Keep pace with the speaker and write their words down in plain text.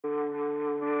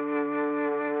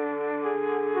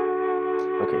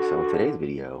Okay, so in today's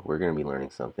video, we're going to be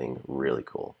learning something really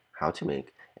cool. How to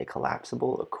make a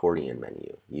collapsible accordion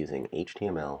menu using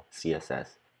HTML,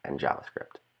 CSS, and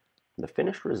JavaScript. The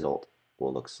finished result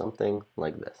will look something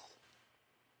like this.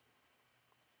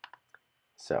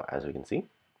 So as we can see,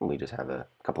 we just have a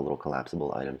couple little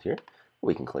collapsible items here.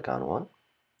 We can click on one,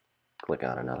 click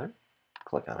on another,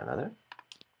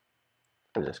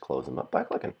 and just close them up by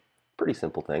clicking. Pretty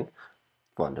simple thing,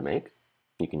 fun to make.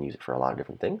 You can use it for a lot of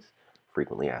different things.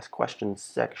 Frequently asked questions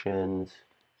sections,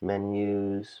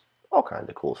 menus, all kinds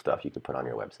of cool stuff you could put on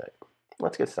your website.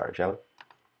 Let's get started, shall we?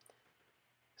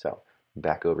 So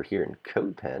back over here in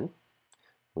CodePen,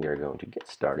 we are going to get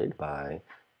started by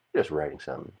just writing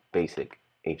some basic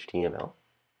HTML.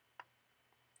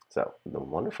 So the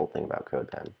wonderful thing about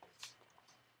CodePen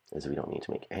is we don't need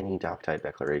to make any doc type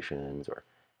declarations or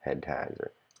head tags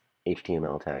or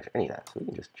HTML tags, any of that. So we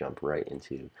can just jump right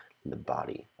into the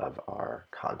body of our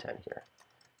content here.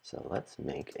 So let's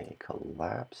make a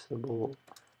collapsible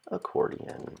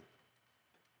accordion.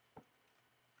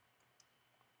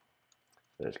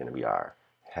 There's going to be our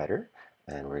header,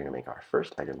 and we're going to make our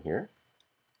first item here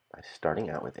by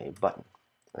starting out with a button.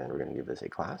 And we're going to give this a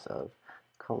class of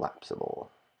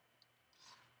collapsible.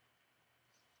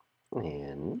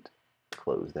 And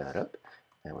close that up,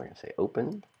 and we're going to say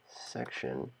open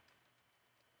section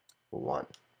 1.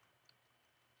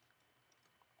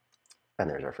 And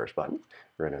there's our first button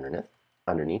right underneath.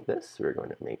 Underneath this, we're going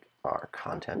to make our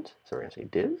content. So we're going to say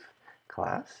div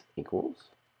class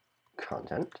equals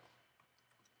content.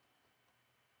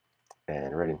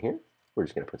 And right in here, we're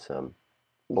just going to put some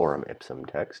lorem ipsum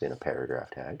text in a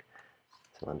paragraph tag.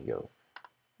 So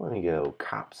let me go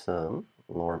cop some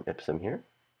lorem ipsum here.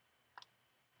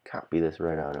 Copy this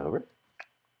right on over.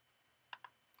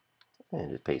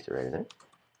 And just paste it right in there.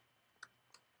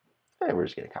 And we're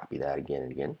just going to copy that again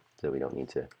and again, so we don't need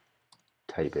to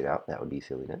type it out. That would be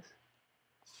silliness.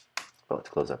 But let's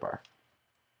close up our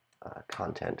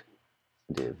content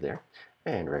div there.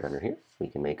 And right under here, we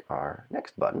can make our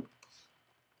next button.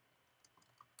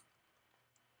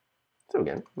 So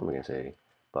again, we're going to say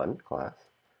button class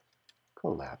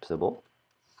collapsible.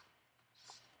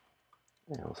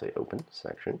 And we'll say open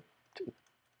section 2.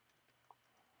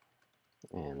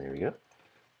 And there we go.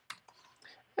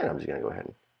 And I'm just going to go ahead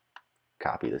and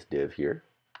copy this div here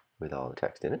with all the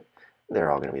text in it.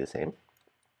 They're all going to be the same.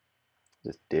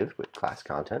 Just div with class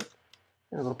content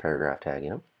and a little paragraph tag in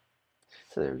them.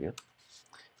 So there we go.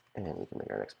 And we can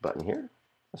make our next button here.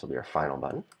 This will be our final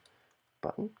button.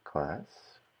 Button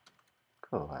class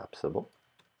collapsible.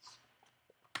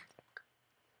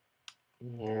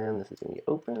 And this is going to be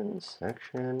open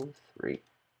section 3.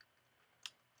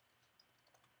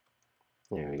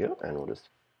 There we go. And we'll just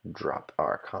drop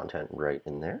our content right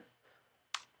in there.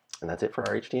 And that's it for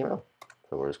our HTML.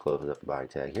 So we'll just close up the body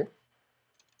tag here.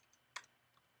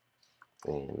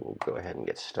 And we'll go ahead and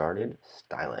get started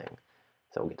styling.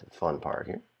 So we'll get to the fun part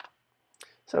here.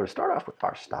 So to start off with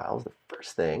our styles, the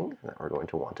first thing that we're going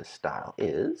to want to style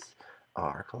is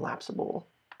our collapsible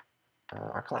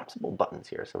buttons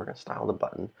here. So we're going to style the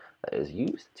button that is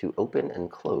used to open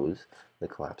and close the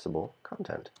collapsible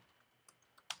content.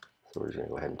 So we're just going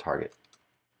to go ahead and target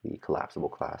the collapsible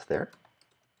class there.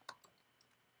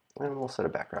 And we'll set a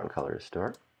background color to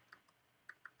start.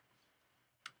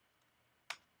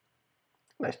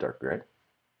 Nice dark gray.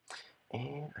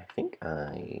 And I think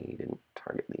I didn't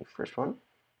target the first one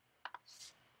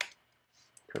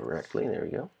correctly. There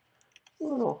we go. A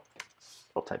little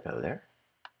typo there.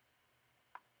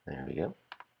 There we go.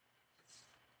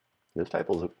 Those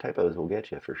typos will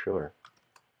get you for sure.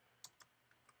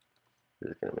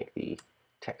 We're just going to make the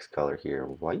text color here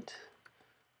white.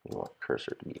 We want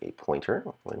cursor to be a pointer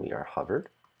when we are hovered.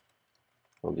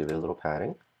 We'll give it a little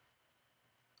padding.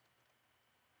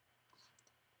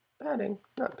 Padding,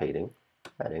 not padding,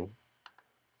 padding.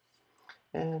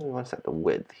 And we want to set the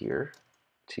width here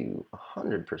to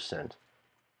 100%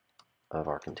 of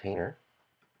our container.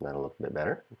 That'll look a bit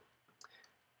better.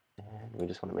 And we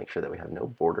just want to make sure that we have no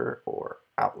border or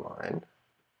outline.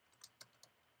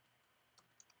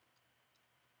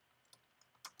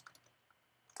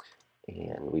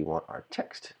 And we want our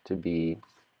text to be,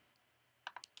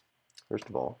 first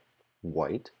of all,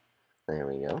 white. There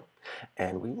we go.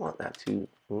 And we want that to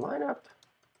line up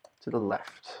to the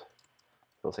left.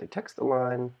 We'll say text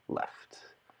align left.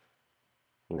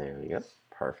 And there we go.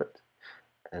 Perfect.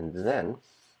 And then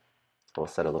we'll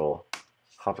set a little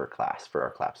hover class for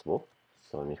our collapsible.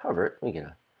 So when we hover it, we get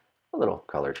a little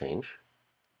color change.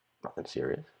 Nothing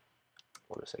serious.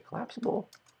 We'll just say collapsible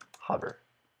hover.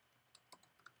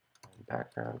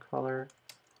 Background color,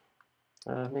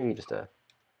 maybe just a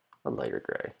lighter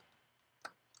gray.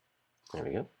 There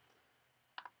we go.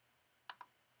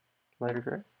 Lighter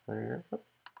gray, oh,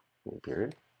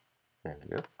 period. There we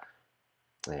go.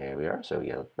 There we are. So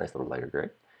yeah, nice little lighter gray.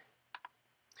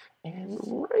 And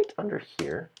right under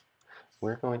here,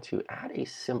 we're going to add a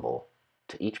symbol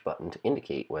to each button to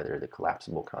indicate whether the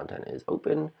collapsible content is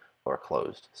open or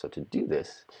closed. So to do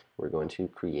this, we're going to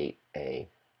create a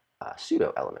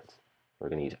pseudo element. We're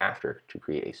going to use after to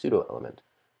create a pseudo element.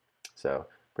 So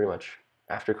pretty much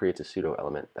after creates a pseudo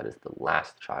element that is the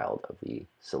last child of the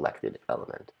selected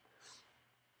element.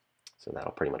 So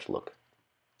that'll pretty much look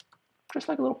just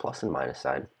like a little plus and minus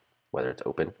sign, whether it's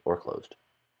open or closed.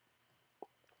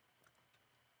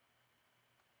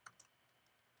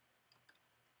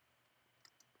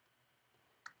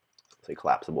 Say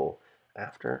collapsible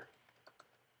after.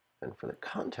 And for the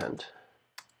content,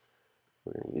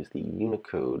 we're going to use the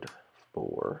Unicode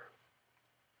for,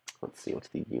 let's see, what's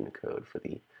the Unicode for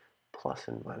the plus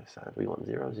and minus sign? We want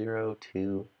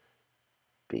 002B,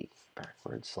 /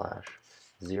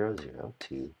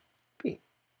 002B.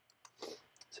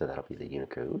 So that'll be the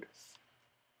Unicode.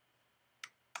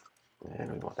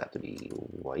 And we want that to be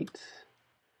white.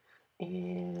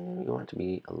 And we want it to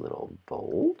be a little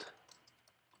bold.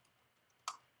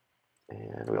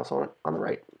 And we also want it on the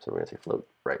right. So we're going to say float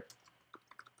right.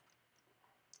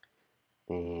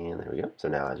 And there we go. So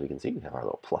now, as we can see, we have our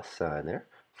little plus sign there,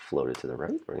 floated to the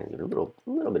right. We're going to give it a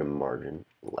little bit of margin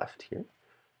left here,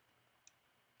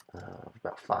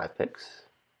 about 5 pixels.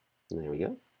 And there we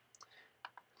go.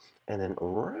 And then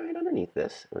right underneath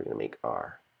this, we're going to make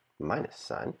our minus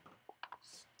sign.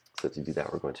 So to do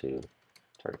that, we're going to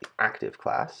target the active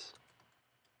class.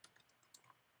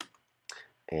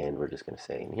 And we're just going to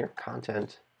say in here,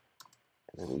 content,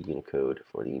 and then the Unicode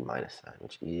for the minus sign,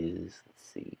 which is, let's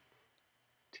see,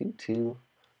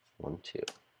 2212.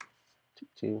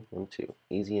 2212.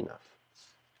 Easy enough.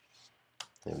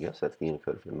 There we go. So that's the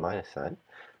Unicode for the minus sign.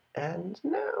 And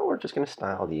now we're just going to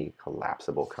style the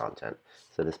collapsible content.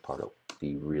 So this part will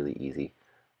be really easy.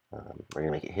 We're going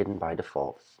to make it hidden by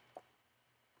default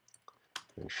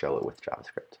and show it with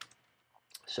JavaScript.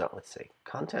 So let's say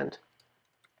content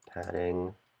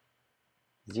padding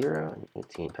 0 and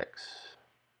 18 pixels.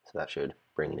 So that should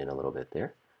bring it in a little bit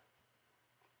there.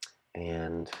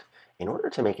 And in order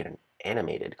to make it an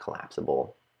animated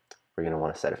collapsible, we're going to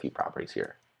want to set a few properties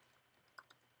here.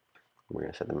 We're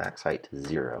going to set the max height to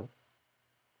 0.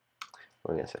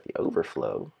 We're going to set the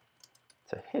overflow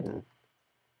to hidden.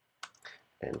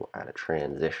 And we'll add a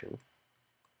transition.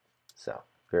 So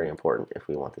very important if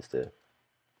we want this to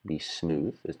be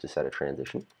smooth is to set a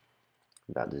transition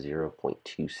about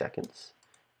 0.2 seconds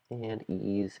and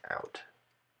ease out.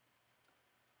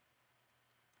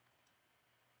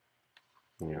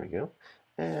 And there we go.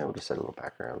 And we'll just set a little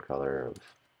background color of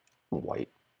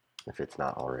white if it's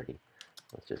not already.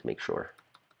 Let's just make sure.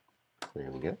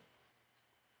 There we go.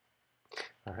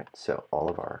 All right, so all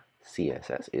of our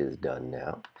CSS is done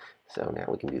now. So now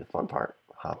we can do the fun part,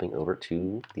 hopping over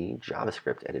to the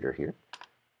JavaScript editor here.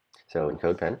 So in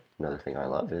CodePen, another thing I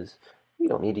love is you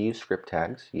don't need to use script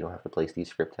tags. You don't have to place these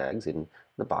script tags in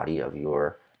the body of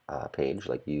your page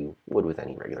like you would with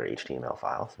any regular HTML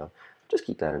file. So just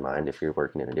keep that in mind if you're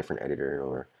working in a different editor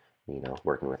or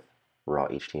working with raw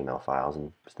HTML files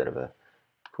instead of a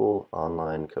cool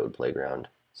online code playground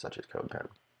such as CodePen.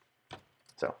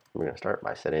 So we're going to start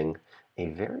by setting a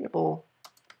variable,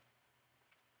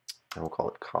 and we'll call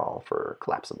it call for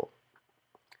collapsible.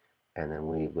 And then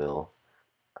we will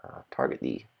target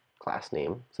the class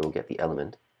name, so we'll get the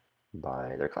element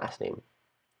by their class name.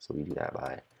 So we do that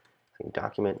by saying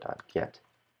document.get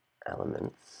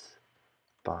elements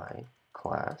by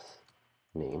class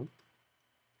name,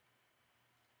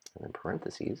 and then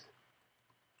parentheses,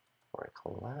 or a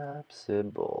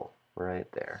collapsible right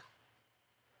there.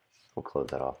 We'll close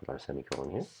that off with our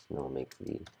semicolon here, and then we'll make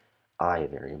the I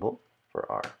variable for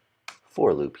our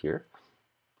for loop here.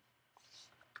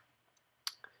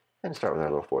 And start with our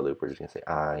little for loop. We're just going to say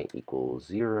I equals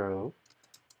 0,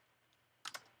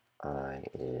 I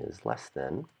is less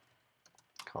than,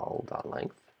 call dot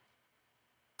length,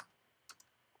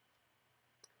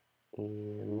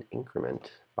 and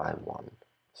increment by 1.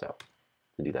 So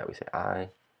to do that, we say I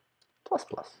plus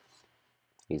plus.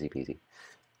 Easy peasy.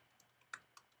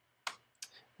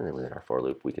 And then within our for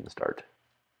loop, we can start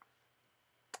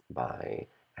by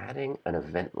adding an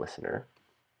event listener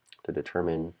to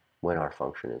determine when our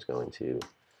function is going to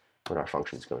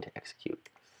execute.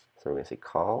 So we're going to say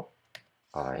call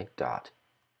I dot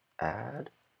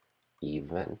add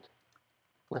event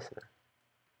listener.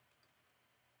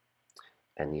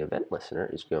 And the event listener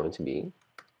is going to be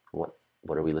what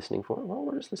are we listening for? Well,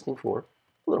 we're just listening for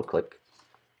a little click.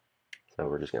 So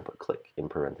we're just going to put click in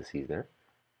parentheses there.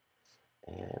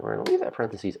 And we're going to leave that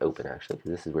parentheses open, actually,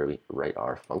 because this is where we write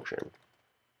our function.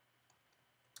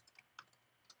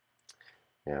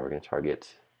 Now we're going to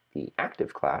target the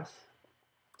active class.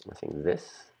 I'm saying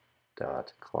this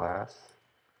dot class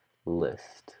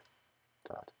list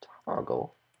dot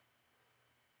toggle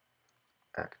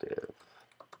active.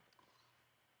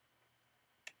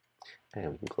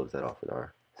 And we can close that off with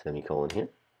our semicolon here.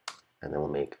 And then we'll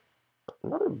make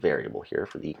another variable here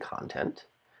for the content.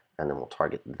 And then we'll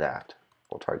target that.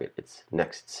 We'll target its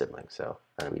next sibling. So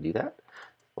how do we do that?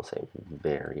 We'll say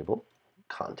variable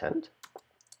content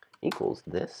equals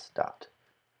this dot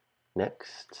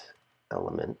next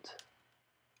element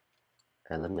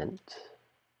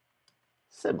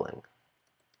sibling.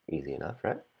 Easy enough,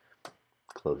 right?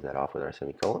 Close that off with our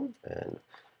semicolon, and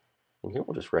in here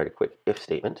we'll just write a quick if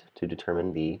statement to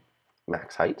determine the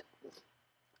max height.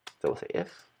 So we'll say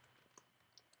if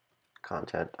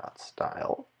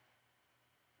content.style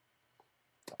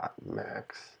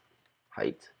max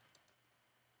height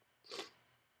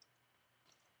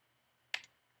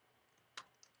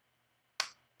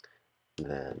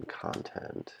then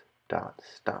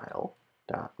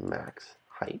content.style.max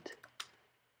height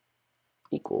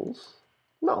equals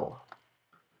null.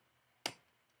 So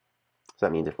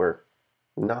that means if we're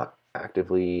not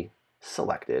actively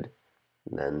selected,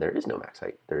 then there is no max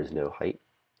height. There is no height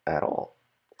at all.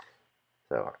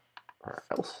 So our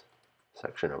else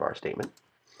section of our statement,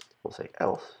 we'll say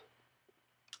else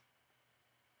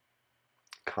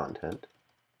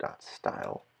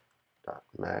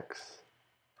content.style.max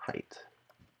height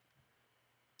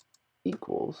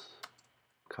equals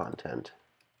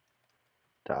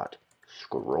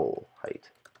content.scroll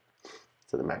height.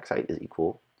 So the max height is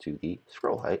equal to the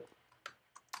scroll height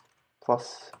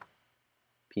plus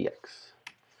px.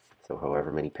 So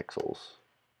however many pixels.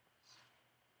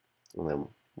 And then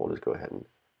we'll just go ahead and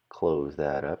close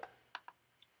that up.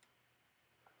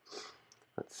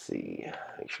 Let's see,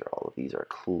 make sure all of these are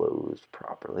closed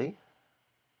properly.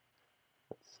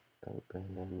 Let's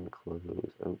open,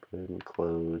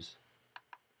 close.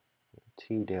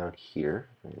 Two down here.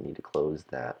 I need to close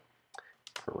that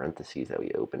parentheses that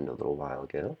we opened a little while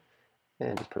ago.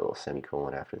 And just put a little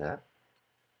semicolon after that.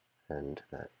 And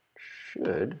that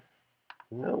should,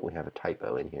 no, we have a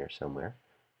typo in here somewhere.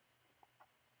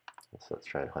 So let's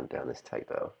try and hunt down this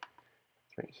typo.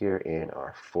 It's right here in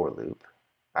our for loop.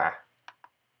 I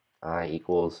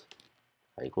equals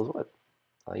what?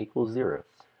 I equals 0.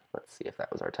 Let's see if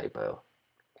that was our typo.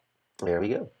 There we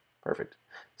go. Perfect.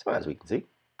 So as we can see,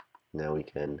 now we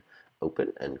can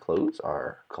open and close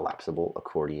our collapsible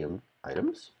accordion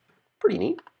items. Pretty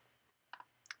neat.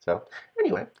 So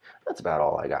anyway, that's about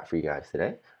all I got for you guys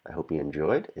today. I hope you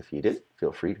enjoyed. If you did,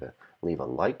 feel free to leave a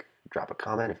like, drop a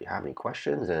comment if you have any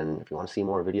questions, and if you want to see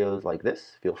more videos like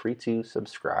this, feel free to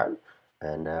subscribe,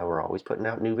 and we're always putting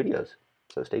out new videos.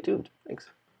 So stay tuned.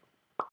 Thanks.